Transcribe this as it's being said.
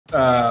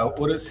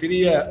ஒரு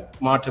சிறிய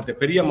மாற்றத்தை,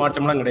 பெரிய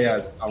மாற்றம்லாம்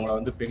கிடையாது. அவங்கள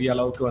வந்து பெரிய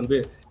அளவுக்கு வந்து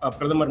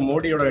பிரதமர்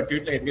மோடியோட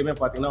ட்வீட்ல எங்கேயுமே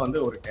பார்த்தீங்கன்னா வந்து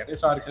ஒரு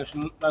டெரரிஸ்ட்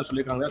ஆர்கனைசேஷன் தான்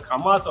சொல்லியிருக்காங்க.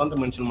 ஹமாஸ் வந்து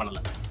மென்ஷன்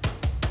பண்ணல.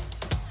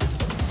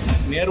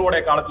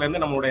 நேருடைய காலத்துல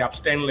இருந்து நம்மளுடைய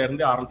அப்ஸ்டைன்ல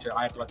இருந்து ஆரம்பிச்சு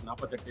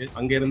 1948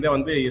 அங்க இருந்தே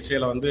வந்து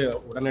இஸ்ரேலை வந்து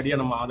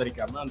உடனடியா நம்ம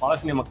ஆதரிக்காம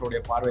பாலஸ்தீனிய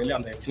மக்களுடைய பார்வையில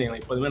அந்த பிரச்சனையை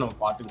எப்போதுமே நம்ம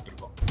பார்த்துக்கிட்டு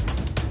இருக்கோம்.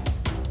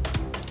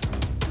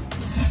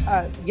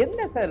 என்ன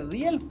சார்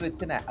ரியல்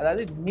பிரச்சனை?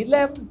 அதாவது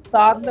நிலம்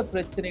சார்ந்த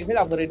பிரச்சனைகள்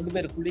அவங்க ரெண்டு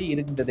பேருக்குள்ளே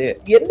இருந்தது.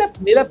 என்ன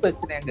நில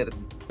பிரச்சனை அங்க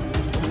இருந்துச்சு?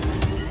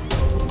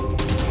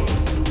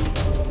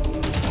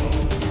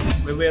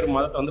 வெவ்வேறு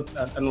மதத்தை வந்து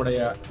தன்னுடைய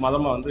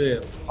மதமா வந்து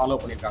ஃபாலோ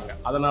பண்ணியிருக்காங்க.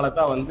 அதனால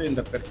தான் வந்து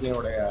இந்த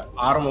பிரச்சனையோடைய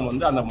ஆரம்பம்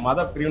வந்து அந்த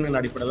மத பிரிவினின்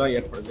அடிப்படையில் தான்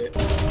ஏற்படுது.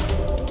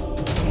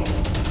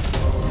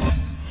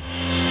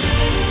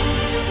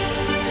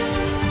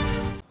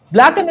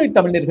 பிளாக் அண்ட் ஒயிட்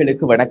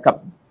தமிழர்களுக்கு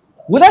வணக்கம்.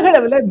 உலக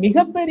அளவுல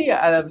மிகப்பெரிய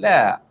அளவுல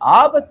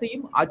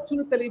ஆபத்தையும்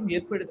அச்சுறுத்தலையும்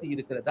ஏற்படுத்தி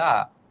இருக்கிறதா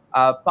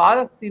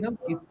பாலஸ்தீனம்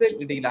இஸ்ரேல்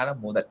இடையிலான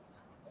மோதல்.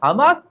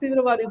 ஹமாஸ்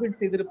தீவிரவாதிகள்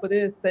செய்திருப்பது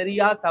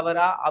சரியா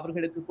தவறா,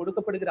 அவர்களுக்கு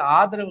கொடுக்கப்படுகிற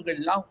ஆதரவுகள்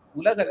எல்லாம்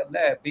உலக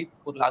அளவுல பேசு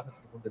பொருளாக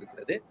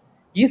கொண்டிருக்கிறது.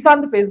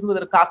 ஈசாந்து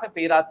பேசுவதற்காக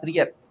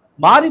பேராசிரியர்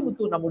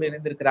மாரிமுத்து நம்முடைய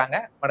இணைந்திருக்கிறாங்க.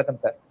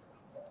 வணக்கம் சார்.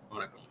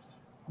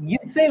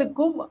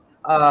 இஸ்ரேலுக்கும்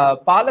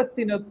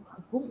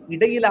பாலஸ்தீனத்துக்கும்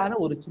இடையிலான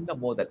ஒரு சின்ன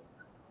மோதல்.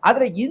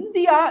 அதுல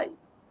இந்தியா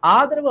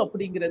ஆதரவு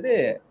அப்படிங்கிறது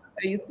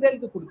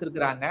இஸ்ரேலுக்கு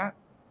கொடுத்திருக்கிறாங்க.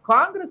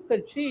 காங்கிரஸ்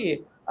கட்சி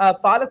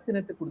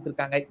பாலஸ்தீனத்துக்கு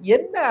கொடுத்திருக்காங்க.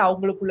 என்ன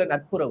அவங்களுக்குள்ள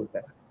நட்புறவு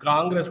சார்?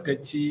 காங்கிரஸ்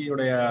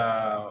கட்சியுடைய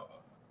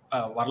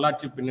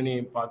வரலாற்று பின்னணி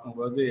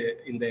பார்க்கும்போது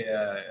இந்த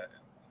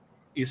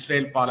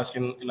இஸ்ரேல்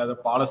பாலஸ்தீன் இல்லாத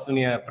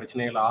பாலஸ்தீனிய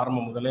பிரச்சனைகள்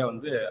ஆரம்பம் முதலே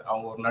வந்து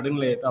அவங்க ஒரு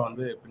நடுநிலையை தான்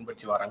வந்து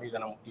பின்பற்றி வராங்க.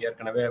 இதை நான்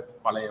ஏற்கனவே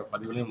பழைய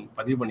பதிவுலையும்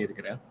பதிவு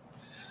பண்ணியிருக்கிறேன்.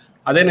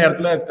 அதே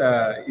நேரத்தில்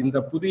இந்த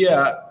புதிய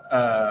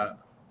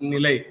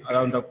நிலை,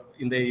 அதாவது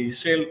இந்த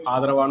இஸ்ரேல்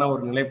ஆதரவான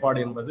ஒரு நிலைப்பாடு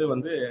என்பது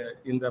வந்து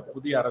இந்த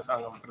புதிய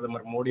அரசாங்கம்,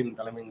 பிரதமர் மோடியின்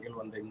தலைமையின் கீழ்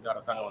வந்த இந்த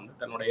அரசாங்கம் வந்து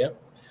தன்னுடைய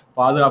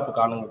பாதுகாப்பு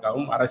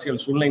காரணங்களுக்காகவும்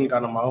அரசியல் சூழ்நிலையின்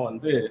காரணமாகவும்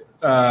வந்து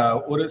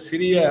ஒரு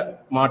சிறிய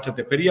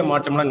மாற்றத்தை, பெரிய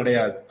மாற்றம்லாம்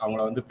கிடையாது.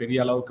 அவங்கள வந்து பெரிய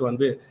அளவுக்கு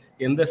வந்து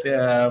எந்த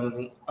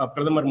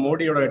பிரதமர்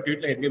மோடியோட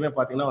ட்வீட்ல எங்கேயுமே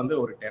பார்த்தீங்கன்னா வந்து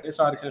ஒரு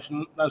டெரரிஸ்ட்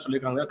ஆர்கனைசேஷன் தான்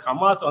சொல்லியிருக்காங்க.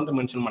 ஹமாஸ் வந்து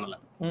மென்ஷன் பண்ணல.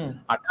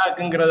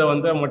 அட்டாக்குங்கிறத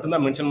வந்து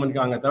மட்டும்தான் மென்ஷன்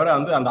பண்ணிருக்காங்க தவிர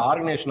வந்து அந்த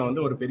ஆர்கனைசேஷனை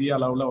வந்து ஒரு பெரிய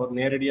அளவுல ஒரு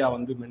நேரடியா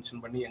வந்து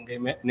மென்ஷன் பண்ணி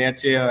எங்கேயுமே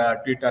நேற்றைய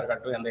ட்வீட்டா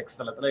இருக்கட்டும், அந்த எக்ஸ்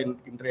தளத்துல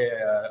இன்றைய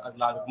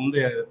அதுல அதுக்கு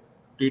முந்தைய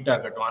ட்வீட்டா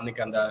இருக்கட்டும்,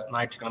 அன்னைக்கு அந்த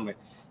ஞாயிற்றுக்கிழமை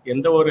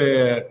எந்த ஒரு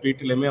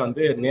ட்வீட்லயுமே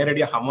வந்து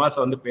நேரடியா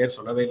ஹமாஸை வந்து பேர்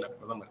சொல்லவே இல்லை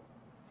பிரதமர்.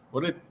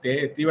 ஒரு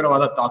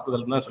தீவிரவாத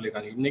தாக்குதல் தான்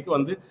சொல்லியிருக்காங்க. இன்னைக்கு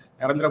வந்து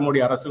நரேந்திர மோடி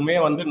அரசுமே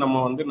வந்து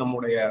நம்ம வந்து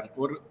நம்முடைய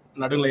ஒரு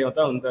நடுநிலையை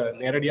தான் வந்து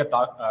நேரடியா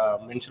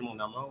மென்ஷன்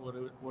பண்ணாம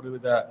ஒரு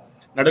வித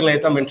நடுநிலையை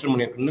தான் மென்ஷன்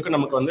பண்ணியிருக்கு. இன்னைக்கு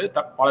நமக்கு வந்து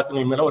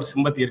பாலஸ்தீனியர்கள் மேல ஒரு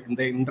சிம்பத்தி இருக்கு.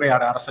 இந்த இன்றைய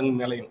அரசாங்க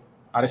மேலையும்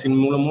அரசின்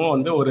மூலமும்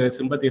வந்து ஒரு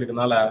சிம்பத்தி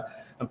இருக்கனால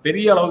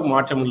பெரிய அளவுக்கு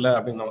மாற்றம் இல்லை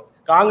அப்படின்னு.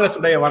 காங்கிரஸ்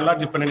உடைய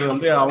வரலாற்று பின்னணி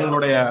வந்து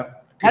அவங்களுடைய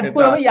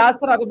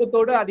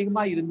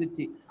அதிகமா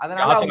இருந்துச்சு.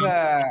 அதனால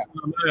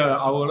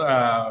அவங்க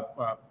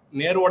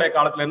நேருடைய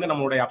காலத்துல இருந்து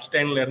நம்மளுடைய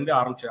அப்ஸ்டைன்ல இருந்து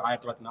ஆரம்பிச்சு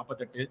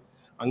 1948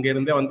 அங்க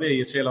இருந்தே வந்து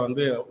இஸ்ரேலை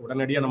வந்து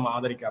உடனடியா நம்ம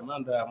ஆதரிக்காம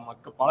அந்த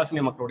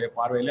பாலஸ்தீனிய மக்களுடைய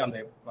பார்வையில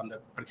அந்த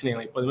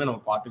பிரச்சனையை எப்போதுமே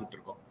நம்ம பார்த்துக்கிட்டு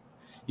இருக்கோம்.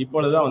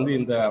 இப்பொழுதுதான் வந்து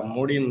இந்த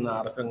மோடியின்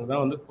அரசாங்கம்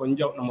தான் வந்து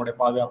கொஞ்சம் நம்மளுடைய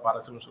பாதுகாப்பு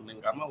அரசுன்னு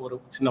சொல்லிக்காம ஒரு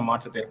சின்ன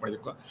மாற்றத்தை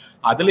ஏற்படுத்திருக்கோம்.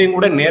 அதுலயும்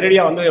கூட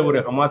நேரடியா வந்து ஒரு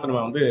ஹமாஸ்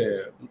நம்ம வந்து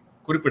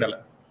குறிப்பிடலை.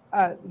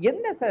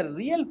 என்ன சார்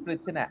ரியல்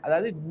பிரச்சனை?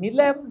 அதாவது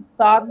நிலம்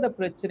சார்ந்த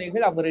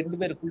பிரச்சனைகள் அவங்க ரெண்டு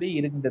பேருக்குள்ளே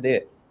இருந்தது.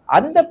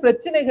 அந்த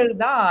பிரச்சனைகள்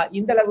தான்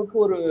இந்த அளவுக்கு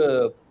ஒரு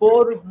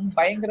போர்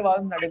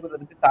பயங்கரவாதம்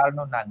நடைபெறதுக்கு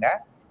காரணம்னாங்க.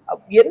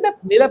 என்ன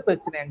நில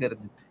பிரச்சனை அங்க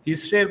இருந்துச்சு?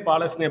 இஸ்ரேல்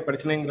பாலஸ்தீனிய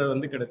பிரச்சனைங்கிறது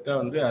வந்து கிட்டத்தட்ட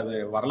வந்து அது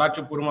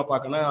வரலாற்று பூர்வமா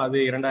பார்க்கணும், அது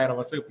 2000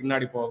 வருஷத்துக்கு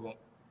பின்னாடி போகும்.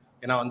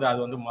 ஏன்னா வந்து அது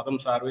வந்து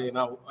மதம் சார்பு.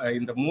 ஏன்னா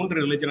இந்த 3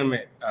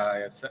 ரிலிஜனுமே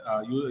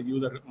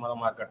யூதர்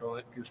மதமா இருக்கட்டும்,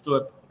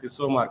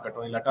 கிறிஸ்துவமா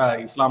இருக்கட்டும், இல்லாட்டா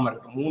இஸ்லாமா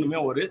இருக்கட்டும், மூணுமே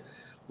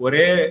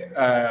ஒரே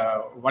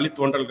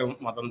வழித்தோன்றல்கள்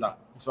மதம் தான்.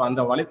 ஸோ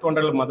அந்த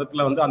வழித்தோன்றல்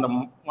மதத்துல வந்து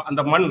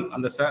அந்த மண்,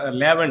 அந்த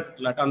லேவண்ட்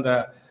இல்லாட்டா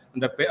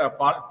அந்த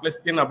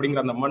பலஸ்தீன்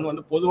அப்படிங்கிற அந்த மண்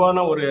வந்து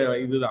பொதுவான ஒரு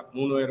இதுதான்.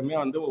 3 பேருமே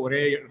வந்து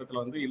ஒரே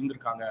இடத்துல வந்து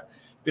இருந்திருக்காங்க.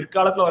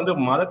 பிற்காலத்துல வந்து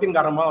மதத்தின்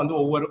காரணமா வந்து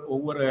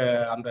ஒவ்வொரு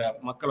அந்த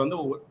மக்கள் வந்து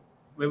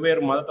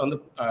வெவ்வேறு மதத்தை வந்து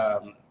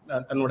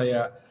தன்னுடைய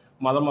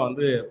மதமா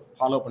வந்து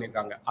ஃபாலோ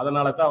பண்ணியிருக்காங்க.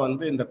 அதனால தான்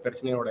வந்து இந்த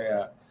பிரச்சனையோடைய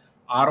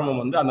ஆரம்பம்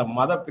வந்து அந்த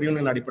மத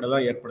பிரிவினின் அடிப்படையில்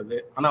தான் ஏற்படுது.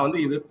 ஆனா வந்து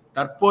இது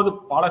தற்போது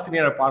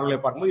பாலஸ்தீனியர் பார்வையை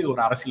பார்க்கும்போது இது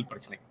ஒரு அரசியல்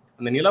பிரச்சனை.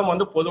 அந்த நிலம்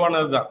வந்து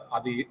பொதுவானதுதான்.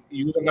 அது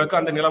யூதர்களுக்கு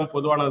அந்த நிலம்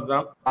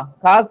பொதுவானதுதான்.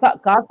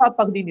 காசா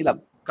பகுதி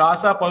நிலம்,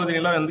 காசா பகுதி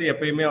நிலம் வந்து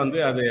எப்பயுமே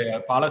வந்து அது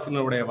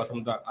பாலஸ்தீனருடைய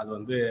வசம் தான். அது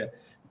வந்து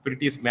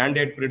பிரிட்டிஷ்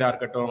மேண்டேட் பீரியடா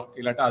இருக்கட்டும்,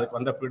 இல்லாட்டா அதுக்கு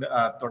வந்த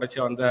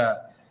தொடர்ச்சியா வந்த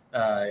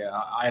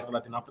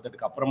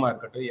 1948 அப்புறமா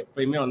இருக்கட்டும்,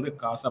 எப்பயுமே வந்து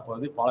காசா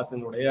பகுதி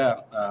பாலஸ்தீனுடைய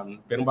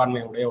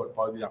பெரும்பான்மையுடைய ஒரு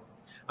பகுதி தான்.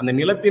 அந்த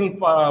நிலத்தின்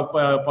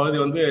பகுதி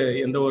வந்து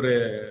எந்த ஒரு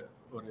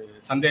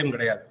சந்தேகம்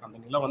கிடையாது. அந்த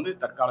நிலம் வந்து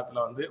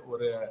தற்காலத்துல வந்து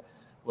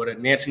ஒரு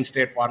நேஷன்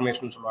ஸ்டேட்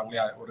ஃபார்மேஷன் சொல்லுவாங்க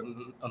இல்லையா, ஒரு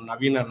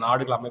நவீன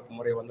நாடுகள் அமைப்பு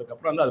முறை வந்ததுக்கு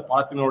அப்புறம் வந்து அது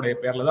பாலஸ்தீனுடைய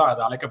பேர்ல தான்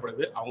அது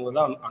அழைக்கப்படுது. அவங்க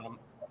தான் அங்க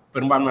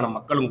பெரும்பான்மையான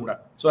மக்களும் கூட.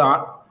 ஸோ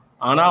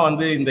ஆனா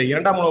வந்து இந்த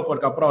இரண்டாம் உலகப்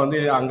போருக்கு அப்புறம் வந்து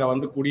அங்க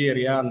வந்து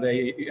குடியேறிய அந்த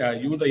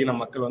யூத இன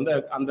மக்கள் வந்து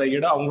அந்த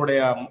அவங்களுடைய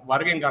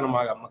வருகையின்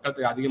காரணமாக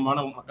அதிகமான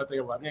மக்கள்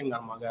தொகை வருகையின்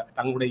காரணமாக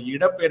தங்களுடைய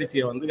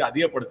இடப்பெயர்ச்சியை வந்து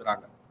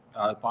அதிகப்படுத்துறாங்க.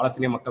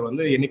 பாலஸ்தீனிய மக்கள்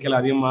வந்து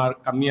எண்ணிக்கையில்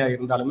கம்மியா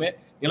இருந்தாலுமே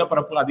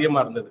நிலப்பரப்பு அதிகமா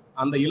இருந்தது.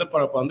 அந்த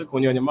நிலப்பரப்பை வந்து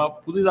கொஞ்சம் கொஞ்சமா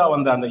புதிதா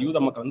வந்த அந்த யூத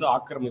மக்கள் வந்து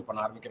ஆக்கிரமிப்பு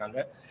பண்ண ஆரம்பிக்கிறாங்க.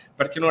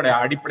 பிரச்சனையோட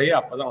அடிப்படையே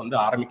அப்பதான் வந்து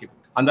ஆரம்பிக்குது.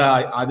 அந்த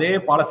அதே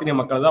பாலஸ்தீனிய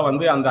மக்கள் தான்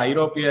வந்து அந்த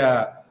ஐரோப்பிய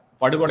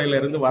படுகொலையில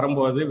இருந்து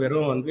வரும்போது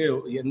வெறும் வந்து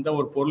எந்த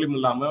ஒரு பொருளும்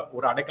இல்லாம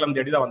ஒரு அடைக்கலம்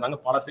தேடிதான் வந்தாங்க.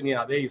 பாலஸ்தீனிய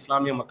அதே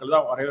இஸ்லாமிய மக்கள்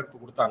தான் வரவேற்பு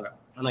கொடுத்தாங்க.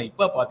 ஆனா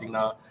இப்ப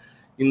பாத்தீங்கன்னா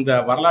இந்த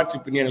வரலாற்று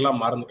பின்னணி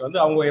எல்லாம் மறந்துட்டு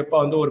வந்து அவங்க எப்ப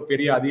வந்து ஒரு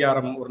பெரிய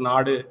அதிகாரம், ஒரு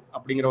நாடு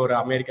அப்படிங்கிற ஒரு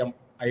அமெரிக்கா,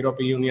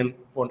 ஐரோப்பிய யூனியன்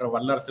போன்ற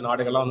வல்லரசு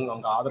நாடுகள்லாம் வந்து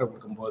அவங்க ஆதரவு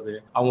கொடுக்கும்போது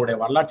அவங்களுடைய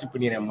வரலாற்று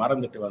பின்னணியை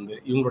மறந்துட்டு வந்து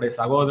இவங்களுடைய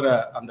சகோதர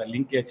அந்த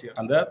லிங்கேஜ்,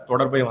 அந்த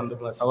தொடர்பை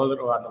வந்து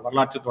சகோதர அந்த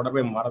வரலாற்று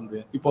தொடர்பை மறந்து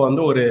இப்போ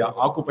வந்து ஒரு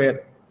ஆக்குபயர்,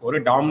 ஒரு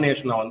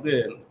டாமினேஷனை வந்து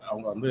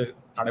அவங்க வந்து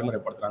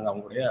நடைமுறைப்படுத்துறாங்க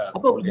அவங்களுடைய.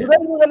 அப்போ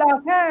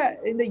முதலாக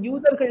இந்த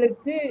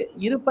யூதர்களுக்கு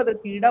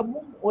இருப்பதற்கு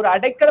இடமும் ஒரு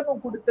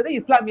அடைக்கலமும் கொடுத்தது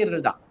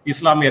இஸ்லாமியர்கள் தான்.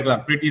 இஸ்லாமியர்கள்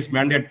தான். பிரிட்டிஷ்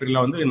மேண்டேட்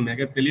பீரியட்ல வந்து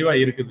மிக தெளிவா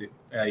இருக்குது.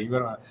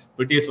 இவர்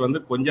பிரிட்டிஷ்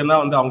வந்து கொஞ்சம்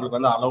தான் வந்து அவங்களுக்கு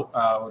வந்து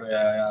ஒரு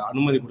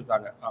அனுமதி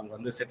கொடுத்தாங்க. அவங்க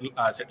வந்து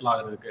செட்டில்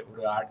ஆகுறதுக்கு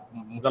ஒரு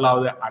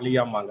முதலாவது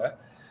அழியாமாங்க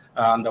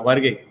அந்த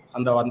வருகை.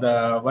 அந்த அந்த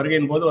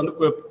வருகையின் போது வந்து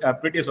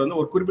பிரிட்டிஷ் வந்து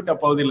ஒரு குறிப்பிட்ட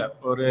பகுதியில்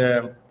ஒரு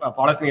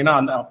பாலஸ்தீனா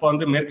அந்த அப்போ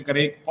வந்து மேற்கு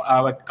கரை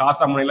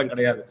காசா முனையெல்லாம்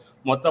கிடையாது.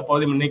 மொத்த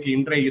பகுதி இன்னைக்கு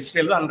இன்றைய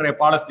இஸ்ரேல் தான் அன்றைய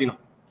பாலஸ்தீனம்.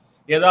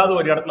 ஏதாவது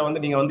ஒரு இடத்துல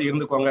வந்து நீங்க வந்து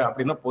இருந்துக்கோங்க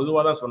அப்படின்னு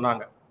பொதுவாக தான்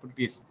சொன்னாங்க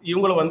பிரிட்டிஷ்.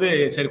 இவங்களும் வந்து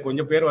சரி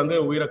கொஞ்சம் பேர் வந்து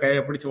உயிரை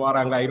கையை பிடிச்சு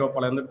வராங்க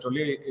ஐரோப்பால இருந்து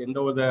சொல்லி எந்த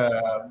ஒரு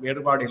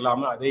வேறுபாடு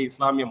இல்லாம அதே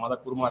இஸ்லாமிய மத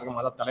குருமார்கள்,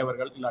 மத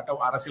தலைவர்கள் இல்லாட்ட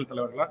அரசியல்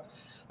தலைவர்கள்லாம்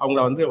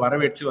அவங்கள வந்து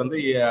வரவேற்று வந்து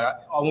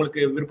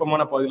அவங்களுக்கு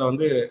விருப்பமான பகுதியில்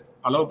வந்து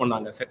அலோவ்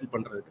பண்ணாங்க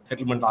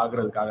செட்டில்மெண்ட்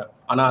ஆகுறதுக்காக.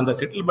 ஆனா அந்த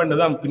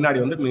செட்டில்மெண்ட் தான் பின்னாடி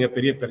வந்து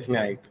மிகப்பெரிய பிரச்சனை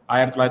ஆகிட்டு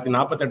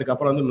 1948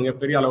 அப்புறம் வந்து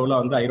மிகப்பெரிய அளவுல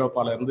வந்து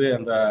ஐரோப்பால இருந்து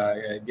அந்த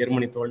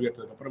ஜெர்மனி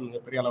தோல்வியற்றதுக்கு அப்புறம்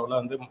மிகப்பெரிய அளவுல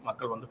வந்து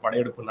மக்கள் வந்து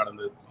படையெடுப்பு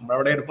நடந்தது.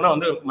 படையெடுப்புனா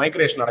வந்து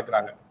மைக்ரேஷன்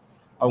நடக்கிறாங்க.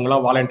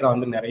 அவங்களாம் வாலண்டியரா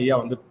வந்து நிறைய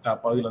வந்து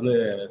பகுதியில் வந்து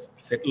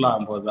செட்டில்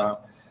ஆகும்போது தான்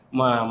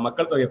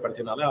மக்கள் தொகை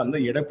பிரச்சனைனால வந்து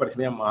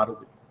இடப்பிரச்சனையா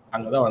மாறுது.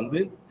 அங்கதான் வந்து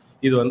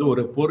இது வந்து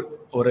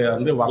ஒரு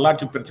வந்து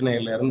வரலாற்று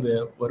பிரச்சனையில இருந்து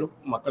ஒரு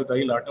மக்கள்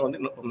தொகையிலாட்ட வந்து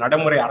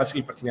நடைமுறை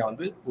அரசியல் பிரச்சனையா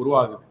வந்து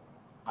உருவாகுது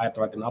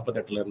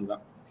 1948 இருந்து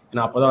தான்.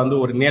 ஏன்னா அப்பதான்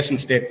வந்து ஒரு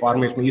நேஷன் ஸ்டேட்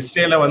ஃபார்மேஷன்.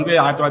 இஸ்ரேல வந்து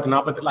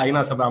 1948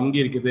 ஐநா சபை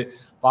அங்கீகரிக்குது.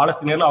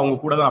 பாலஸ்தீனியர்கள்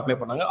அவங்க கூட தான் அப்ளை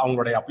பண்ணாங்க.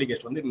 அவங்களுடைய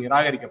அப்ளிகேஷன் வந்து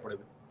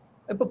நிராகரிக்கப்படுது.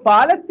 இப்ப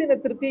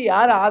பாலஸ்தீனத்திற்கு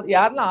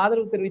யாரெல்லாம்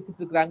ஆதரவு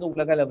தெரிவிச்சிட்டு இருக்காங்க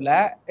உலக அளவுல?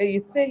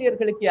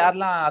 இஸ்ரேலியர்களுக்கு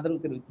யாரெல்லாம்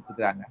ஆதரவு தெரிவிச்சிட்டு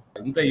இருக்காங்க?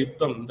 இந்த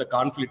யுத்தம், இந்த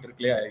கான்ஃபிளிக்ட்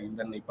இருக்கு இல்லையா,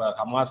 இந்த இப்ப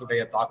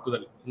ஹமாஸுடைய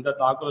தாக்குதல், இந்த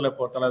தாக்குதலை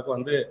பொறுத்தளவுக்கு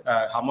வந்து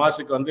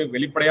ஹமாஸுக்கு வந்து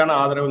வெளிப்படையான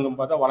ஆதரவுங்க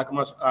பார்த்தா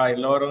வழக்கமா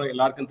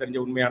எல்லாருக்கும் தெரிஞ்ச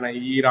உண்மையான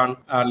ஈரான்,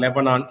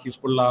 லெபனான்,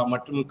 ஹிஸ்புல்லா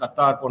மற்றும்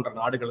கத்தார் போன்ற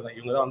நாடுகள் தான்.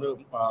 இவங்க தான் வந்து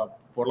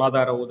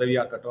பொருளாதார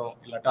உதவியா இருக்கட்டும்,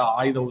 இல்லாட்டா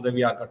ஆயுத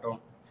உதவியா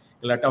இருக்கட்டும்,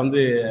 இல்லாட்டா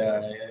வந்து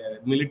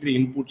மிலிட்ரி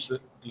இன்புட்ஸ்,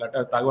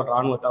 இல்லாட்டா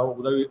ராணுவ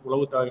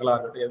உளவு தகவலாக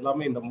இருக்கட்டும்,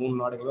 எல்லாமே இந்த 3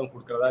 நாடுகள் தான்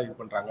கொடுக்கறதா இது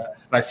பண்றாங்க.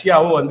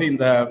 ரஷ்யாவும் வந்து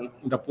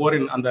இந்த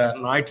போரின் அந்த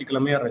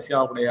ஞாயிற்றுக்கிழமைய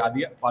ரஷ்யாவுடைய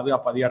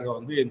பாதுகாப்பு அதிகாரிகள்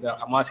வந்து இந்த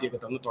ஹமாஸ்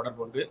இயக்கத்தை வந்து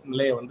தொடர்பு கொண்டு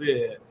நிலையை வந்து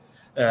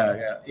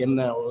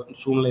என்ன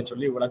சூழ்நிலைன்னு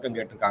சொல்லி விளக்கம்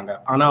கேட்டிருக்காங்க.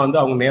 ஆனா வந்து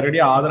அவங்க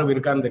நேரடியா ஆதரவு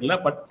இருக்கான்னு தெரியல.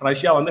 பட்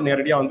ரஷ்யா வந்து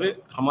நேரடியா வந்து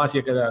ஹமாஸ்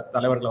இயக்க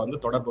தலைவர்களை வந்து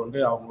தொடர்பு கொண்டு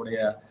அவங்களுடைய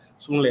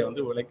சூழ்நிலையை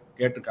வந்து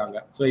கேட்டிருக்காங்க.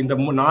 ஸோ இந்த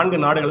 4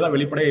 நாடுகள் தான்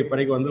வெளிப்படையாக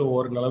இப்போதைக்கு வந்து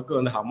ஓரளவுக்கு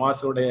வந்து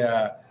ஹமாஸுடைய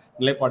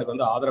நிலைப்பாடுக்கு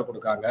வந்து ஆதரவு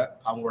கொடுக்காங்க.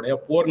 அவங்களுடைய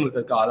போர்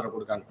நிறுத்தத்துக்கு ஆதரவு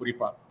கொடுக்காங்க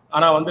குறிப்பா.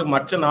 ஆனா வந்து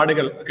மற்ற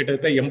நாடுகள்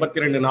கிட்டத்தட்ட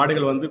 82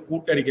 நாடுகள் வந்து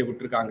கூட்டறிக்கை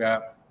விட்டுருக்காங்க.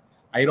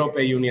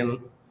 ஐரோப்பிய யூனியன்,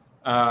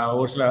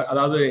 ஒரு சில,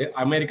 அதாவது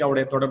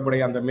அமெரிக்காவுடைய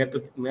தொடர்புடைய அந்த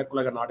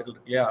மேற்குலக நாடுகள்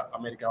இருக்கு இல்லையா,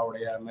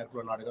 அமெரிக்காவுடைய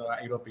மேற்குலக நாடுகள்,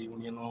 ஐரோப்பிய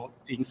யூனியனும்,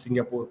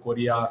 Singapore,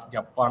 Korea,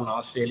 Japan,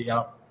 Australia,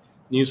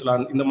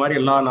 New Zealand, இந்த மாதிரி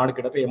எல்லா நாடு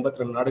கிட்டத்தட்ட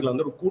 82 நாடுகள்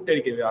வந்து ஒரு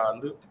கூட்டறிக்கை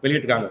வந்து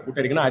வெளியிட்டிருக்காங்க.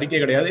 கூட்டறிக்கைன்னா அறிக்கை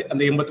கிடையாது.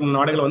 அந்த 83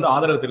 நாடுகள் வந்து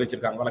ஆதரவு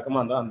தெரிவிச்சிருக்காங்க.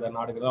 வழக்கமா அந்த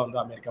நாடுகள் தான்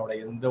வந்து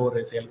அமெரிக்காவுடைய எந்த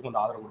ஒரு செயலுக்கும்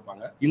வந்து ஆதரவு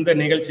கொடுப்பாங்க. இந்த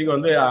நிகழ்ச்சிக்கு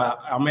வந்து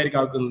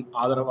அமெரிக்காவுக்கு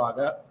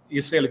ஆதரவாக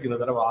இஸ்ரேலுக்கு இந்த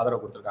தடவை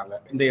ஆதரவு கொடுத்திருக்காங்க.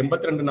 இந்த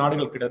 82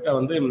 நாடுகள் கிட்டத்தட்ட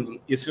வந்து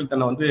இஸ்ரேல்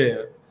தன்னை வந்து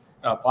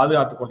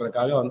பாதுகாத்துக்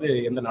கொள்றதுக்காக வந்து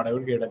எந்த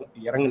நடவடிக்கை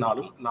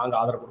இறங்கினாலும் நாங்க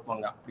ஆதரவு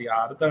கொடுப்பாங்க. அப்படி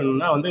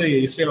அர்த்தம்னா வந்து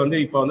இஸ்ரேல் வந்து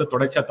இப்ப வந்து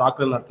தொடர்ச்சியா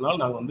தாக்குதல்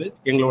நடத்தினாலும் நாங்க வந்து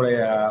எங்களுடைய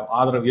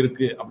ஆதரவு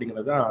இருக்கு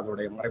அப்படிங்கிறது தான்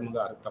அதோடைய மறைமுக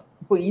அர்த்தம்.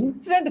 இப்போ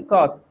இன்சிடென்ட்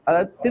காஸ்,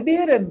 அதாவது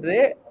திடீரென்று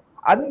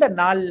அந்த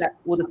நாள்ல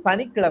ஒரு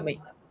சனிக்கிழமை,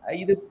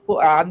 இது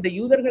அந்த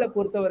யூதர்களை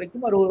பொறுத்த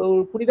வரைக்கும் ஒரு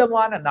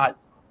புனிதமான நாள்.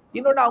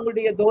 இன்னொன்னு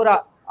அவங்களுடைய தோரா,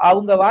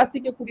 அவங்க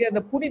வாசிக்கக்கூடிய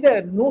அந்த புனித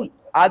நூல்,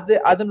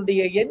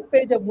 அதனுடைய என்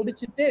பேஜை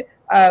முடிச்சுட்டு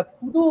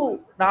புது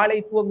நாளை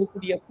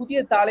துவங்கக்கூடிய,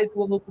 புதிய தாளை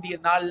துவங்கக்கூடிய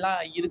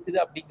நாள்லாம் இருக்குது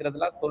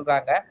அப்படிங்கறதெல்லாம்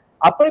சொல்றாங்க.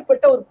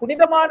 அப்படிப்பட்ட ஒரு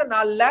புனிதமான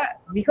நாள்ல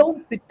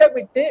மிகவும்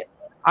திட்டமிட்டு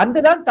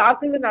அங்குதான்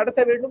தாக்குதல்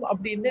நடத்த வேண்டும்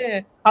அப்படின்னு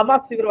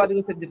ஹமாஸ்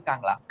தீவிரவாதிகள்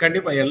செஞ்சிருக்காங்களா?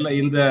 கண்டிப்பா.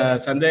 இந்த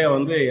சந்தேகம்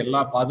வந்து எல்லா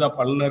பாதுகாப்பு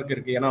வல்லுநருக்கு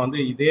இருக்கு. ஏன்னா வந்து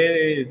இதே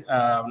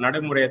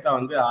நடைமுறையை தான்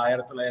வந்து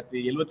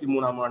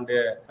 1973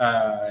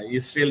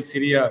 இஸ்ரேல்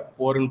சிரிய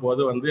போரின்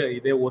போது வந்து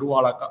இதே ஒரு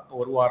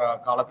வார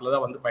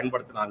காலத்துலதான் வந்து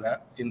பயன்படுத்தினாங்க.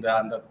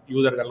 அந்த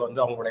யூதர்கள்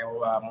வந்து அவங்களுடைய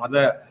மத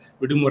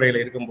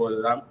விடுமுறையில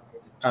இருக்கும்போதுதான்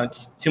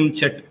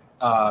சிம்செட்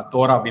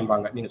தோரா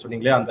அப்படிம்பாங்க. நீங்க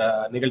சொன்னீங்களே அந்த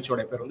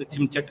நிகழ்ச்சியோட பேர் வந்து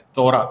சிம்செட்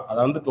தோரா.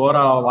 அதாவது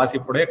தோரா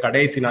வாசிப்புடைய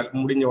கடைசி நாள்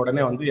முடிஞ்ச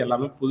உடனே வந்து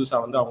எல்லாமே புதுசா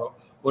வந்து அவங்க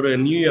ஒரு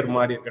நியூ இயர்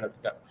மாதிரி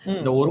கிட்டத்தட்ட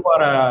இந்த ஒரு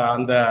வார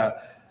அந்த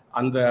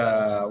அந்த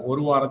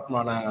ஒரு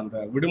வாரமான அந்த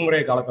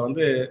விடுமுறை காலத்தை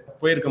வந்து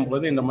போயிருக்கும்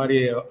போது இந்த மாதிரி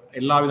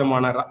எல்லா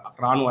விதமான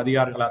இராணுவ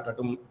அதிகாரிகளா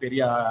இருக்கட்டும்,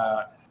 பெரிய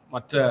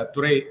மற்ற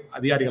துறை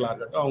அதிகாரிகளா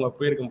இருக்கட்டும், அவங்க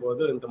போயிருக்கும்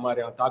போது இந்த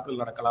மாதிரியான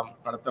தாக்குதல்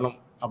நடத்தணும்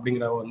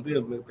அப்படிங்கிற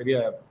வந்து பெரிய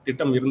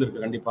திட்டம்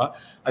இருந்திருக்கு கண்டிப்பா.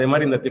 அதே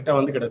மாதிரி இந்த திட்டம்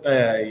வந்து கிட்டத்தட்ட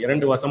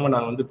 2 வருஷமா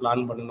நாங்கள் வந்து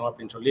பிளான் பண்ணணும்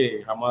அப்படின்னு சொல்லி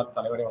ஹமாஸ்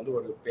தலைவரை வந்து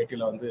ஒரு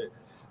பேட்டியில வந்து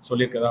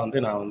சொல்லியிருக்கதா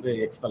வந்து நான் வந்து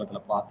எக்ஸ்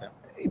தளத்துல பார்த்தேன்.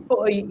 இப்போ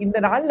இந்த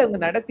நாள்ல அவங்க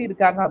நடத்தி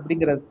இருக்காங்க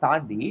அப்படிங்கறத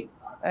தாண்டி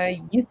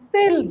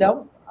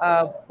இஸ்ரேலிடம்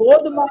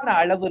போதுமான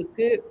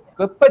அளவிற்கு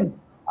வெப்பன்ஸ்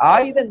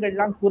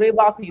ஆயுதங்கள்லாம்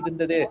குறைவாக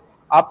இருந்தது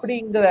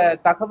அப்படிங்கிற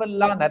தகவல்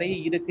எல்லாம் நிறைய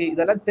இருக்கு.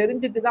 இதெல்லாம்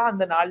தெரிஞ்சுட்டுதான்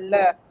அந்த நாள்ல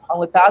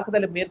அவங்க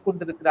தாக்குதலை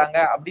மேற்கொண்டு இருக்கிறாங்க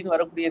அப்படின்னு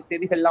வரக்கூடிய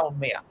செய்திகள்லாம்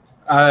உண்மையா?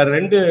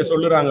 2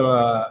 சொல்லுறாங்க.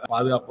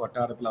 பாதுகாப்பு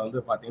வட்டாரத்துல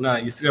வந்து பாத்தீங்கன்னா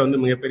இஸ்ரேல்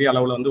வந்து மிகப்பெரிய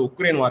அளவுல வந்து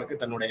உக்ரைன்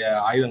வாருக்கு தன்னுடைய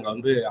ஆயுதங்களை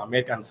வந்து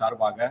அமெரிக்கான்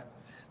சார்பாக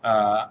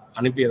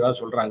அனுப்பியதா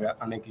சொல்றாங்க.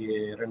 அன்னைக்கு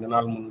 2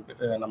 நாள்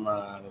முன்பு நம்ம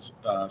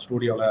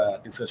ஸ்டூடியோல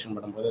டிஸ்கஷன்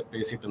பண்ணும்போது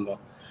பேசிட்டு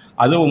இருந்தோம்.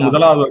 அதுவும்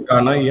முதலாவது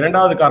காரணம்.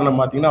 2வது காரணம்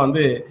பாத்தீங்கன்னா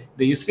வந்து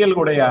இந்த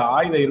இஸ்ரேலுடைய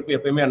ஆயுத இருப்பு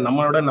எப்பயுமே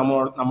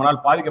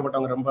நம்மளால்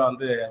பாதிக்கப்பட்டவங்க ரொம்ப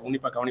வந்து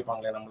உன்னிப்பா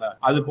கவனிப்பாங்களே நம்மள.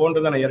 அது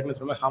போன்றுதான் நான் ஏற்கனவே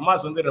சொல்லுவேன்.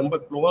 ஹமாஸ் வந்து ரொம்ப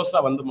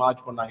க்ளோஸா வந்து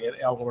மார்ச் பண்ணாங்க.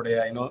 அவங்களுடைய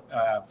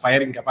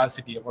ஃபயரிங்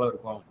கெப்பாசிட்டி எவ்வளவு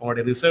இருக்கும்,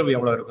 அவங்களுடைய ரிசர்வ்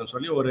எவ்வளவு இருக்கும்னு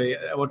சொல்லி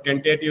ஒரு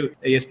டென்டேட்டிவ்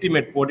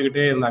எஸ்டிமேட்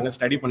போட்டுக்கிட்டே இருந்தாங்க,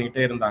 ஸ்டடி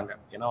பண்ணிக்கிட்டே இருந்தாங்க.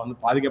 ஏன்னா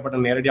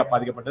வந்து நேரடியா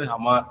பாதிக்கப்பட்டது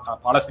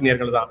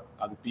பாலஸ்தீனியர்கள் தான்.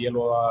 அது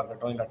பிஎல்ஓவா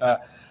இருக்கட்டும், இல்லாட்டா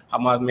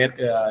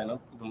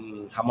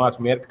ஹமாஸ்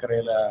மேற்கு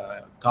கரையில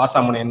காசா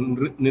முனை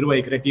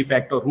நிர்வகிக்கிற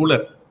டிஃபேக்டோ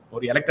ரூலர்,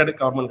 ஒரு எலெக்டட்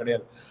கவர்மெண்ட்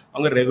கிடையாது.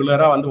 அவங்க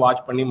ரெகுலரா வந்து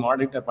வாட்ச் பண்ணி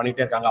மானிட்டர்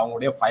பண்ணிட்டே இருக்காங்க.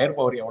 அவங்களுடைய ஃபயர்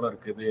பவர் எவ்வளவு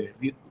இருக்குது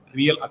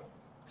ரியல்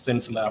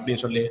சென்ஸ்ல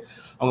அப்படின்னு சொல்லி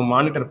அவங்க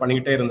மானிட்டர்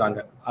பண்ணிக்கிட்டே இருந்தாங்க.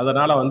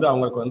 அதனால வந்து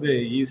அவங்களுக்கு வந்து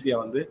ஈஸியா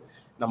வந்து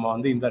நம்ம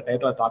வந்து இந்த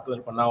டயத்துல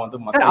தாக்குதல் பண்ணா வந்து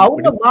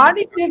அவங்க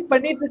மானிட்டர்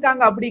பண்ணிட்டு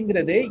இருக்காங்க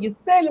அப்படிங்கிறது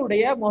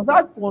இஸ்ரேலுடைய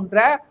மொசாத் போன்ற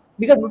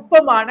மிக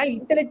நுட்பமான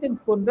இன்டெலிஜென்ஸ்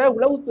போன்ற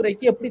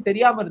உளவுத்துறைக்கு எப்படி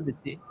தெரியாம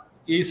இருந்துச்சு?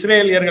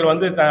 இஸ்ரேலியர்கள்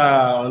வந்து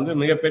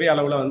மிகப்பெரிய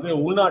அளவுல வந்து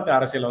உள்நாட்டு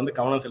அரசியல வந்து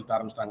கவனம் செலுத்த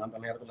ஆரம்பிச்சிட்டாங்க. அந்த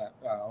நேரத்துல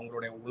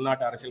அவங்களுடைய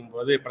உள்நாட்டு அரசியலின்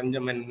போது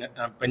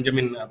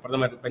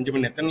பிரதமர்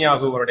பெஞ்சமின்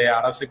நெத்தன்யாகுவுடைய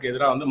அரசுக்கு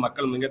எதிராக வந்து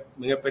மக்கள்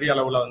மிகப்பெரிய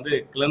அளவுல வந்து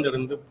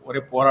கிளர்ந்தெழுந்து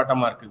ஒரே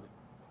போராட்டமா இருக்குது.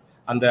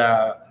 அந்த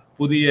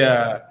புதிய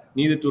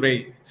நீதித்துறை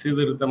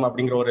சீர்திருத்தம்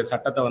அப்படிங்கிற ஒரு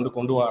சட்டத்தை வந்து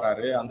கொண்டு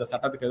வராரு. அந்த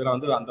சட்டத்துக்கு எதிராக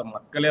வந்து அந்த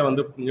மக்களே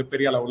வந்து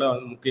மிகப்பெரிய அளவுல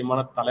முக்கியமான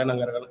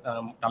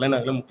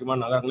தலைநகர்களும் முக்கியமான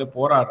நகரங்களையும்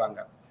போராடுறாங்க.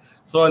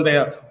 ஸோ இந்த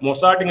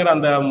மொசாட்டுங்கிற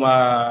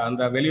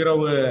அந்த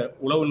வெளியுறவு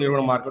உளவு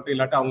நிறுவனமா இருக்கட்டும்,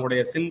 இல்லாட்டி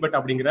அவங்களுடைய சின்பட்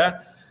அப்படிங்கிற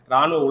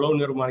ராணுவ உளவு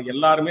நிறுவனம்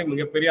எல்லாருமே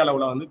மிகப்பெரிய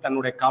அளவுல வந்து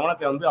தன்னுடைய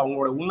கவனத்தை வந்து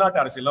அவங்களோட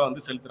உள்நாட்டு அரசியல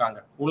வந்து செலுத்துறாங்க.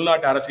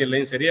 உள்நாட்டு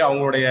அரசியல்லையும் சரி,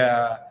 அவங்களுடைய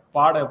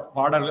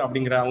பாடல்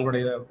அப்படிங்கிற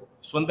அவங்களுடைய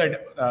சொந்த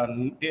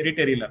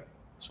டெரிட்டரியில,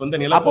 சொந்த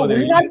நிலப்பகுதி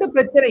உள்நாட்டு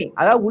பிரச்சனை,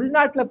 அதாவது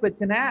உள்நாட்டுல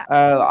பிரச்சனை,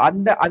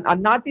 அந்த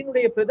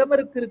அந்நாட்டினுடைய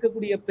பிரதமருக்கு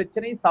இருக்கக்கூடிய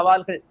பிரச்சனை,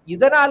 சவால்கள்,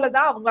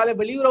 இதனாலதான் அவங்களால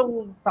வெளியுறவு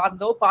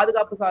சார்ந்தோ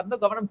பாதுகாப்பு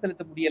சார்ந்தோ கவனம்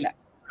செலுத்த முடியல.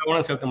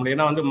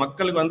 ஏன்னா வந்து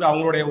மக்களுக்கு வந்து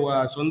அவங்களுடைய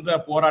சொந்த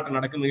போராட்டம்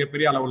நடக்கும்.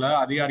 மிகப்பெரிய அளவுல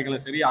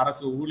அதிகாரிகளும் சரி,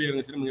 அரசு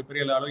ஊழியர்களும் சரி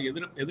மிகப்பெரிய அளவு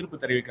எதிர்ப்பு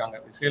தெரிவிக்காங்க.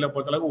 இஸ்ரேலை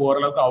பொறுத்தளவுக்கு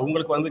ஓரளவுக்கு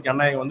அவங்களுக்கு வந்து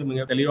ஜனநாயகம் வந்து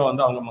மிக தெளிவா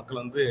வந்து அவங்க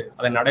மக்கள் வந்து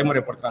அதை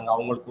நடைமுறைப்படுத்துறாங்க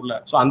அவங்களுக்குள்ள.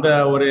 ஸோ அந்த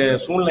ஒரு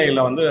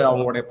சூழ்நிலையில வந்து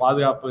அவங்களுடைய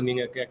பாதுகாப்பு,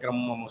 நீங்க கேட்கிற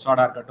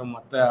மொசாடா இருக்கட்டும்,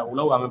 மற்ற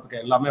உளவு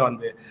அமைப்புகள் எல்லாமே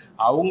வந்து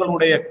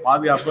அவங்களுடைய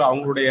பாதுகாப்பு,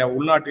 அவங்களுடைய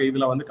உள்நாட்டு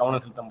இதுல வந்து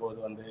கவனம் செலுத்தும் போது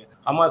வந்து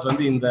ஹமாஸ்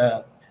வந்து இந்த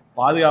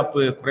பாதுகாப்பு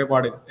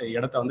குறைபாடு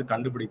இடத்தை வந்து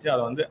கண்டுபிடிச்சு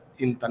அதை வந்து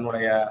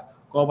தன்னுடைய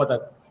கோபத்தை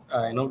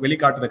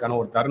வெளிக்காட்டுறதுக்கான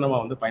ஒரு தருணமா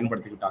வந்து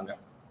பயன்படுத்திக்கிட்டாங்க.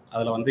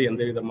 அதுல வந்து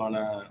எந்த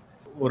விதமான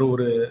ஒரு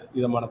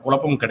விதமான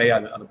குழப்பமும்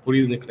கிடையாது. அது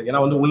புரியுது கிடையாது.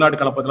 ஏன்னா வந்து உள்நாட்டு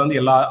கலப்பத்துல வந்து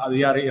எல்லா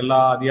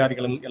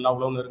அதிகாரிகளும் எல்லா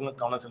உளவு நிறுவனங்களும்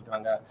கவனம்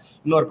செலுத்துறாங்க.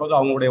 இன்னொரு பக்கம்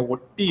அவங்களுடைய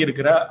ஒட்டி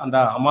இருக்கிற அந்த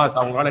ஹமாஸ்,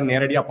 அவங்களால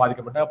நேரடியா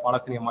பாதிக்கப்பட்ட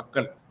பாலஸ்தீனிய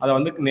மக்கள் அதை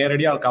வந்து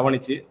நேரடியா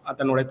கவனிச்சு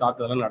தன்னுடைய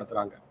தாக்குதலை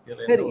நடத்துறாங்க.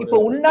 இப்போ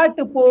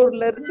உள்நாட்டு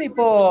போர்ல இருந்து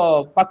இப்போ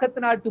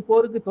பக்கத்து நாட்டு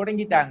போருக்கு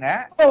தொடங்கிட்டாங்க.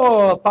 இப்போ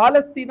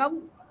பாலஸ்தீனம்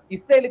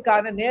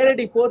இஸ்ரேலுக்கான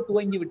நேரடி போர்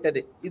துவங்கி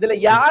விட்டது. இதுல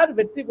யார்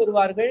வெற்றி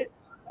பெறுவார்கள்?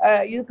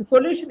 இதுக்கு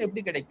சொல்யூஷன்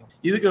எப்படி கிடைக்கும்?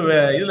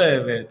 இதுல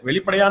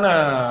வெளிப்படையான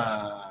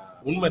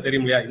உண்மை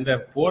தெரியும் இல்லையா? இந்த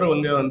போர்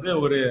வந்து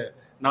ஒரு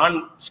நான்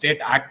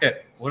ஸ்டேட் ஆக்டர்,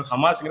 ஒரு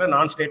ஹமாஸ்ங்கிற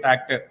நான் ஸ்டேட்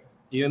ஆக்டர்,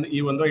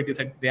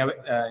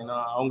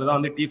 அவங்க தான்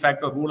வந்து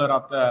டிஃபேக்டோ ரூலர்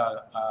ஆஃப்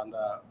அந்த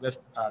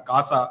வெஸ்ட்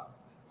காசா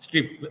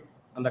ஸ்ட்ரிப்,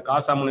 அந்த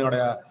காசா முனையோட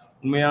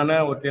உண்மையான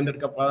ஒரு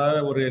தேர்ந்தெடுக்கப்படாத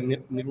ஒரு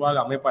நிர்வாக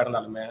அமைப்பா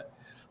இருந்தாலுமே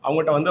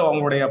அவங்ககிட்ட வந்து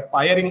அவங்களுடைய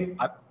ஃபயரிங்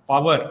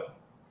பவர்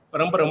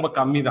ரொம்ப ரொம்ப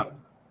கம்மி தான்.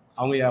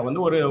 அவங்க வந்து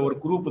ஒரு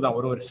குரூப் தான்,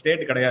 ஒரு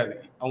ஸ்டேட் கிடையாது.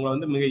 அவங்க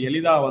வந்து மிக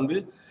எளிதா வந்து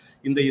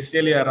இந்த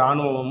இஸ்ரேலிய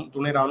ராணுவம்,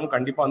 துணை ராணுவம்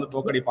கண்டிப்பா வந்து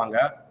தோக்கடிப்பாங்க.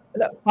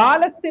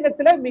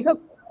 பாலஸ்தீனத்துல மிக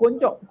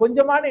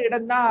கொஞ்சமான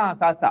இடம் தான்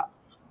காசா.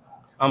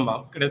 ஆமா,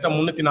 கிட்டத்தட்ட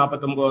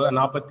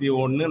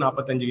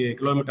 341-45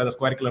 கிலோமீட்டர்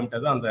ஸ்கொயர்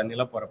கிலோமீட்டர் தான் அந்த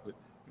நிலப்பரப்பு.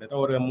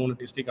 கிட்டத்தட்ட ஒரு 3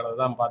 டிஸ்ட்ரிக்ட்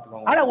அளவு தான்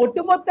பாத்துக்கோங்க. ஆனா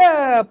ஒட்டுமொத்த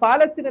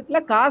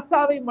பாலஸ்தீனத்துல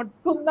காசாவை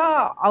மட்டும்தான்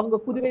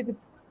அவங்க குறிவைத்து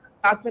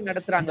தாக்குதல்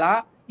நடத்துறாங்களா,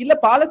 இல்ல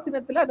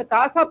பாலஸ்தீனத்துல அந்த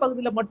காசா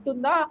பகுதியில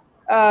மட்டும்தான்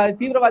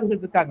தீவிரவாதிகள்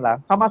இருக்காங்களா?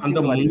 ஹமாஸ்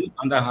தீவிரவாதிகள்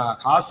அந்த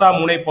காசா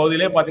முனை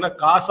பகுதியிலே பாத்தீங்கன்னா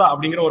காசா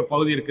அப்படிங்கிற ஒரு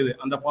பகுதி இருக்குது.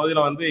 அந்த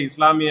பகுதியில வந்து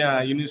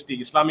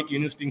இஸ்லாமிக்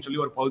யூனிவர்சிட்டின்னு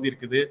சொல்லி ஒரு பகுதி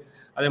இருக்குது.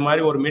 அதே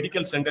மாதிரி ஒரு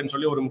மெடிக்கல் சென்டர்னு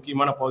சொல்லி ஒரு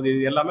முக்கியமான பகுதி.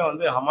 இது எல்லாமே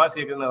வந்து ஹமாஸ்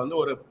இயக்கத்தினர் வந்து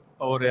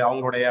ஒரு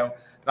அவங்களுடைய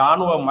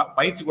ராணுவ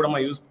பயிற்சி கூடமா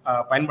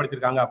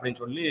பயன்படுத்தியிருக்காங்க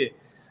அப்படின்னு சொல்லி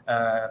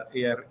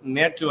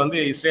நேற்று வந்து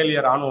இஸ்ரேலிய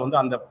ராணுவம் வந்து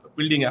அந்த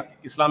பில்டிங்கை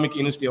இஸ்லாமிக்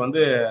யூனிவர்சிட்டியை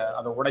வந்து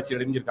அதை உடைச்சி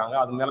எரிஞ்சிருக்காங்க.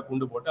 அது மேல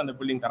குண்டு போட்டு அந்த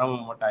பில்டிங்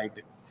தரம் மட்டும்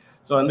ஆயிட்டு.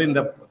 ஸோ வந்து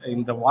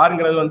இந்த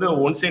வாருங்கிறது வந்து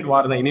ஒன் சைட்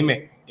வார் தான் இனிமே.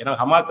 ஏன்னா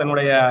ஹமாஸ்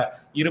தன்னுடைய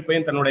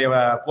இருப்பையும் தன்னுடைய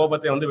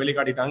கோபத்தை வந்து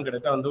வெளிக்காட்டிட்டாங்க.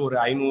 கிட்டத்தட்ட வந்து ஒரு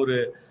 500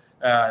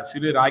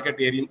 சிறு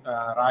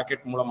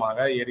ராக்கெட் மூலமாக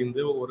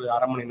எரிந்து ஒரு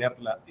அரை மணி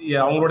நேரத்துல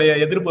அவங்களுடைய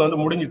எதிர்ப்பு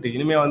வந்து முடிஞ்சிட்டு.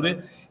 இனிமே வந்து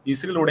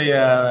இஸ்ரேலுடைய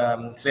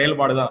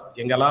செயல்பாடு தான்.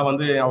 எங்கெல்லாம்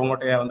வந்து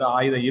அவங்களுடைய வந்து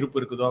ஆயுத இருப்பு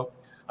இருக்குதோ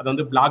அதை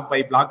வந்து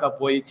பிளாக்கா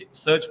போய்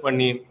சர்ச்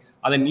பண்ணி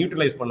அதை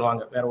நியூட்ரலைஸ்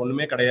பண்ணுவாங்க. வேற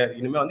ஒண்ணுமே கிடையாது.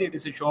 இனிமே வந்து it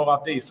is show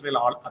of the Israel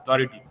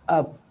authority.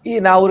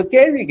 நான் ஒரு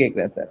கேள்வி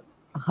கேட்கிறேன் சார்.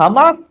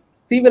 ஹமாஸ்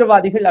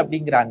தீவிரவாதிகள்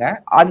அப்படிங்கிறாங்க.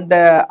 அந்த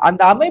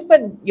அந்த அமைப்பை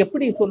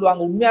எப்படி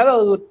சொல்லுவாங்க? உண்மையாவே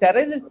ஒரு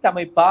டெரரிஸ்ட்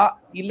அமைப்பா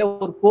இல்ல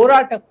ஒரு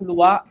போராட்ட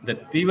குழுவா? இந்த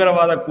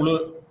தீவிரவாத குழு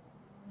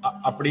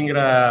அப்படிங்கிற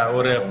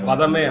ஒரு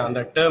பதமே, அந்த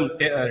டேர்ம்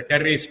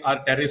டெரரிஸ்ட்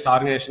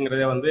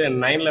ஆர்கனைசேஷன்ங்கிறதே வந்து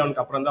 9/11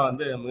 அப்புறம் தான்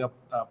வந்து மிக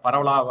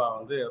பரவலாக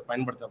வந்து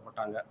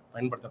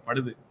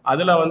பயன்படுத்தப்படுது.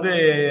 அதுல வந்து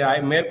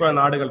மேற்குள்ள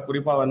நாடுகள்,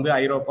 குறிப்பா வந்து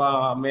ஐரோப்பா,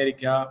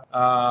 அமெரிக்கா,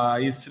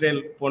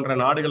 இஸ்ரேல் போன்ற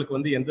நாடுகளுக்கு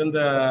வந்து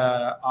எந்தெந்த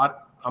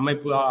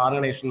அமைப்பு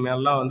ஆர்கனைசேஷன்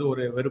மேலாம் வந்து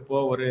ஒரு வெறுப்போ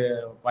ஒரு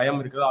பயம்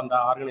இருக்குதோ அந்த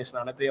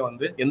ஆர்கனைசேஷன் அனைத்தையும்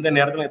வந்து எந்த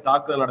நேரத்துல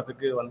தாக்குதல்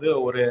நடத்துக்கு வந்து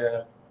ஒரு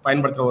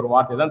பயன்படுத்துற ஒரு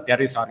வார்த்தை தான்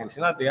டெரரிஸ்ட்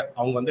ஆர்கனைசேஷன்.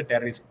 அவங்க வந்து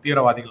டெரரிஸ்ட்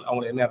தீவிரவாதிகள்,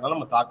 அவங்க என்ன இருந்தாலும்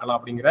நம்ம தாக்கலாம்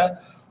அப்படிங்கிற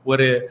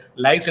ஒரு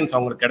லைசன்ஸ்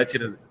அவங்களுக்கு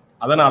கிடைச்சிருது.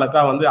 அதனால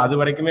தான் வந்து அது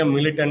வரைக்குமே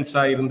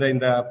மிலிட்டன்ஸா இருந்த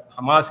இந்த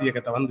ஹமாஸ்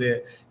இயக்கத்தை வந்து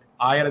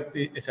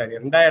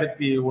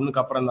 2001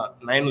 அப்புறம் தான்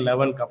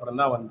 9/11 அப்புறம்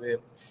தான் வந்து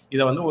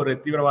இதை வந்து ஒரு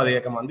தீவிரவாத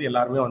இயக்கம் வந்து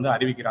எல்லாருமே வந்து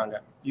அறிவிக்கிறாங்க.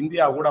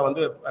 இந்தியா கூட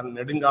வந்து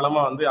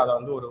நெடுங்காலமா வந்து அதை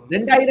வந்து ஒரு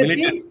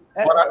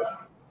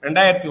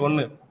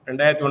 2001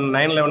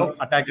 9/11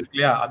 அட்டாக் இருக்கு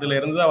இல்லையா, அதுல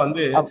இருந்துதான்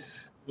வந்து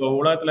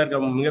உலகத்துல இருக்க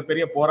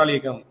மிகப்பெரிய போராளி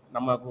இயக்கம்.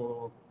 நம்ம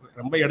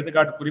ரொம்ப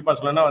எடுத்துக்காட்டு குறிப்பா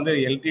சொல்லணும்னா வந்து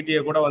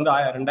எல்டிடிஏ கூட வந்து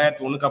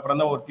 2001 அப்புறம்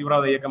தான் ஒரு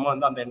தீவிரவாத இயக்கமா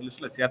வந்து அந்த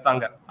லிஸ்ட்ல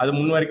சேர்த்தாங்க. அது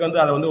முன் வரைக்கும்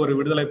வந்து அதை வந்து ஒரு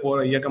விடுதலை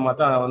இயக்கமா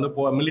தான் வந்து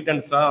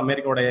மிலிட்டன்ஸ் தான்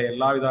அமெரிக்காவுடைய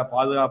எல்லாவித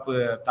பாதுகாப்பு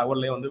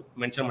தகவலையும் வந்து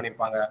மென்ஷன்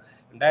பண்ணியிருப்பாங்க.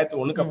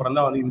 2001 அப்புறம்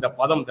தான் வந்து இந்த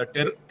பதம்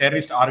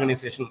டெரரிஸ்ட்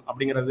ஆர்கனைசேஷன்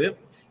அப்படிங்கிறது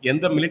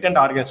எந்த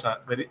மிலிட்டன்ட்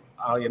ஆர்கனைசேஷன்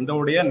எந்த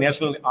உடைய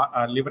நேஷனல்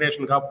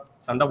லிபரேஷனுக்காக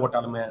சண்டை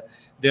போட்டாலுமே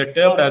தே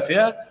termed as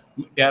a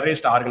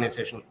terrorist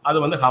organisation. அது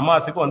வந்து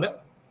ஹமாஸுக்கு வந்து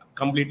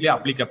கம்ப்ளீட்லி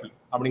அப்ளிகபிள்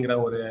அப்படிங்கிற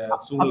ஒரு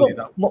சூழ்நிலை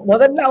தான்.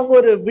 முதல்ல அவங்க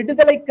ஒரு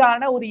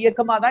விடுதலைக்கான ஒரு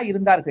இயக்கமா தான்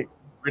இருந்தார்கள்.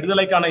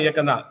 விடுதலைக்கான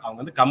இயக்கம் தான். அவங்க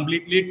வந்து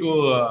completely to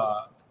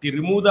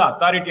remove the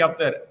authority of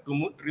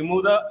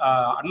remove the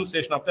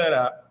administration of the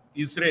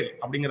Israel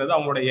அப்படிங்கிறது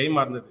அவங்களோட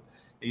எய்மா இருந்தது.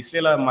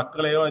 இஸ்ரேல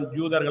மக்களையோ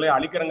ஜூதர்களையோ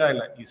அழிக்கிறங்க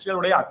இல்லை,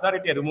 இஸ்ரேலுடைய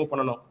அத்தாரிட்டியை ரிமூவ்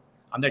பண்ணணும்,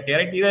 அந்த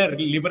டெரிட்டரியை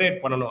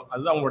லிபரேட் பண்ணணும்,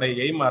 அதுதான் அவங்களுடைய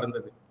எய்மா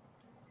இருந்தது.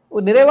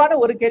 ஒரு நிறைவான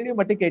ஒரு கேள்வி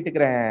மட்டும்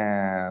கேட்டுக்கிறேன்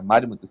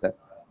மாரிமுத்து சார்.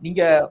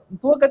 நீங்க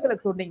துவக்கத்துல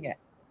சொன்னீங்க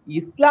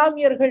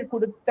இஸ்லாமியர்கள்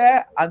கொடுத்த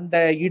அந்த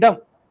இடம்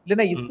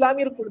இல்லைன்னா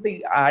இஸ்லாமியர் கொடுத்த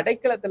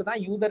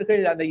அடைக்கலத்துலதான்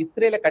யூதர்கள் அந்த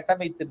இஸ்ரேலை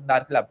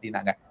கட்டமைத்திருந்தார்கள்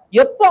அப்படின்னாங்க.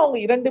 எப்ப அவங்க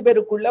 2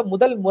 பேருக்குள்ள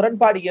முதல்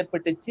முரண்பாடு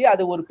ஏற்பட்டுச்சு,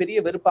 அது ஒரு பெரிய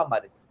வெறுப்பா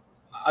மாறுச்சு?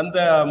 அந்த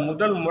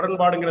முதல்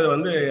முரண்பாடுங்கிறது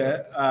வந்து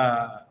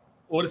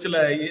ஒரு சில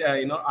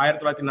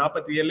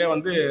 1947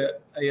 வந்து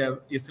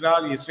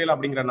இஸ்ரேல்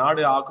அப்படிங்கிற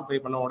நாடு ஆக்குபை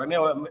பண்ண உடனே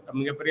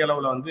மிகப்பெரிய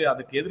அளவுல வந்து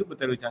அதுக்கு எதிர்ப்பு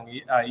தெரிவிச்சாங்க.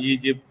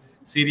 ஈஜிப்ட்,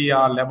 சிரியா,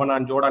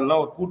 லெபனான்,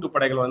 ஜோர்டான்லாம் ஒரு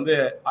கூட்டுப்படைகள் வந்து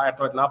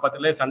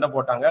 1947 சண்டை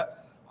போட்டாங்க.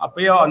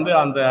 அப்பயோ வந்து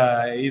அந்த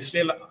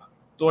இஸ்ரேல்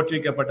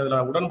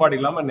தோற்றுவிக்கப்பட்டதுல உடன்பாடு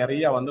இல்லாம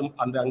நிறைய வந்து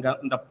இந்த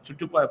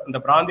இந்த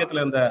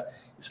பிராந்தியத்துல இருந்த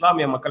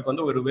இஸ்லாமிய மக்களுக்கு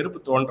வந்து ஒரு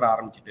வெறுப்பு தோன்ற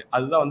ஆரம்பிச்சுட்டு,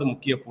 அதுதான் வந்து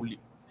முக்கிய புள்ளி.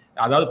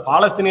 அதாவது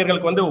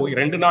பாலஸ்தீனியர்களுக்கு வந்து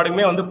 2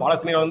 நாடுமே வந்து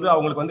பாலஸ்தீனியர் வந்து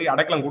அவங்களுக்கு வந்து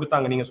அடைக்கலம்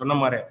கொடுத்தாங்க. நீங்க சொன்ன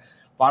மாதிரி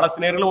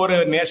பாலஸ்தீனியர்கள்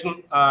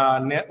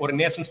ஒரு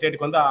நேஷன்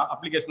ஸ்டேட்டுக்கு வந்து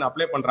அப்ளிகேஷன்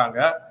அப்ளை பண்றாங்க,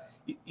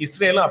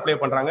 இஸ்ரேலும் அப்ளை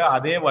பண்றாங்க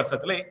அதே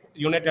வருஷத்துல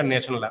யுனைடெட்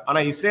நேஷன்ல. ஆனா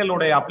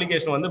இஸ்ரேலுடைய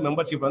அப்ளிகேஷன் வந்து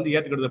மெம்பர்ஷிப் வந்து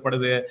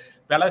ஏத்துக்கிடப்படுது,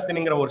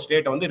 பாலஸ்தீனிங்கிற ஒரு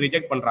ஸ்டேட்டை வந்து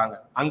ரிஜெக்ட் பண்றாங்க.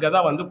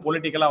 அங்கதான் வந்து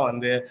பொலிட்டிக்கலா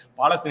வந்து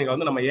பாலஸ்தீனிகள்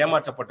வந்து நம்ம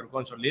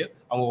ஏமாற்றப்பட்டிருக்கோம்னு சொல்லி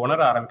அவங்க உணர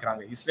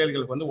ஆரம்பிக்கிறாங்க.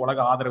 இஸ்ரேல்களுக்கு வந்து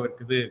உலக ஆதரவு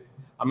இருக்குது,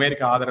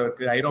 அமெரிக்கா ஆதரவு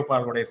இருக்கு,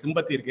 ஐரோப்பாவுடைய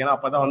சிம்பத்தி இருக்கு. ஏன்னா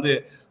அப்பதான் வந்து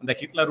அந்த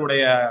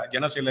ஹிட்லருடைய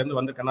ஜெனோசைட்ல இருந்து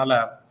வந்திருக்கனால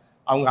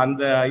அவங்க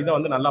அந்த இதை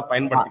வந்து நல்லா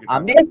பயன்படுத்திக்கிட்டாங்க.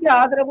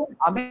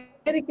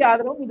 அமெரிக்க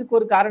ஆதரவும் இதுக்கு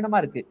ஒரு காரணமா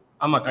இருக்கு.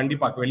 ஆமா,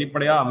 கண்டிப்பா.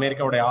 வெளிப்படையா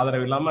அமெரிக்காவுடைய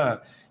ஆதரவு இல்லாம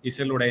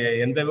இஸ்ரேலுடைய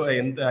எந்த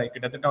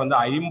கிட்டத்தட்ட வந்து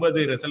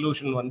 50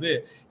 ரெசல்யூஷன் வந்து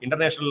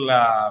இன்டர்நேஷனல்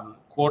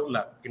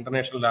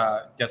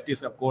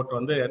ஜஸ்டிஸ் கோர்ட்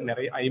வந்து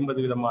நிறைய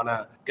 50 விதமான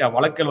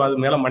வழக்குகள் அது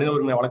மேல மனித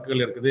உரிமை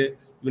வழக்குகள் இருக்குது.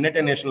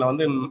 யுனைடெட் நேஷன்ல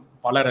வந்து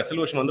பல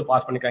ரெசல்யூஷன் வந்து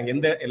பாஸ்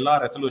பண்ணிருக்காங்க. எல்லா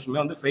ரெசல்யூஷனுமே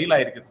வந்து ஃபெயில்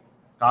ஆயிருக்குது.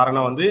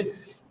 காரணம் வந்து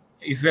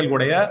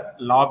இஸ்ரேலுடைய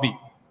லாபி,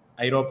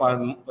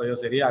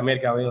 ஐரோப்பாவையும் சரி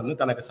அமெரிக்காவையும் வந்து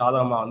தனக்கு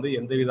சாதகமா வந்து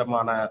எந்த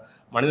விதமான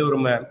மனித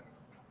உரிமை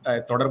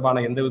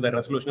தொடர்பான எந்தவித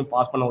ரெசல்யூஷனும்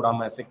பாஸ் பண்ண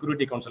விடாம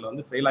செக்யூரிட்டி கவுன்சில்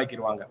வந்து ஃபெயில்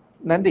ஆக்கிடுவாங்க.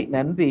 நன்றி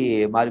நன்றி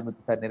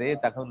மாரிமுத்து சார், நிறைய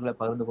தகவல்களை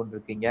பகிர்ந்து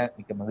கொண்டிருக்கீங்க,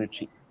 மிக்க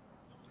மகிழ்ச்சி.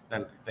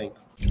 நன்றி,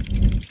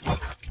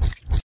 தேங்க்யூ.